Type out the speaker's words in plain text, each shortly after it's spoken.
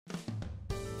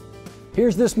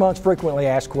Here's this month's frequently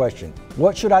asked question.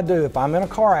 What should I do if I'm in a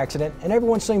car accident and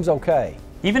everyone seems okay?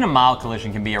 Even a mild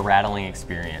collision can be a rattling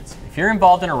experience. If you're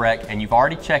involved in a wreck and you've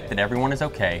already checked that everyone is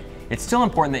okay, it's still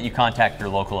important that you contact your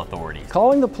local authorities.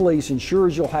 Calling the police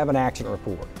ensures you'll have an accident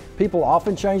report. People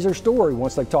often change their story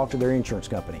once they talk to their insurance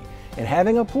company. And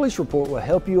having a police report will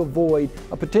help you avoid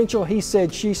a potential he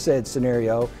said, she said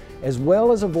scenario, as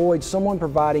well as avoid someone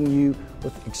providing you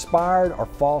with expired or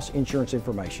false insurance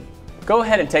information. Go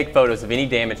ahead and take photos of any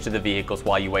damage to the vehicles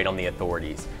while you wait on the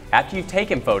authorities. After you've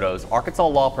taken photos, Arkansas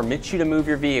law permits you to move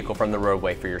your vehicle from the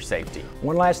roadway for your safety.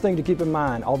 One last thing to keep in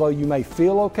mind, although you may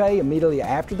feel okay immediately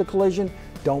after the collision,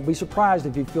 don't be surprised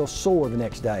if you feel sore the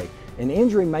next day. An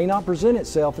injury may not present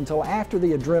itself until after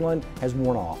the adrenaline has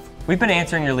worn off. We've been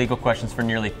answering your legal questions for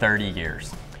nearly 30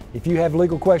 years. If you have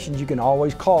legal questions, you can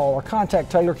always call or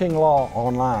contact Taylor King Law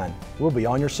online. We'll be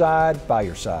on your side, by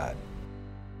your side.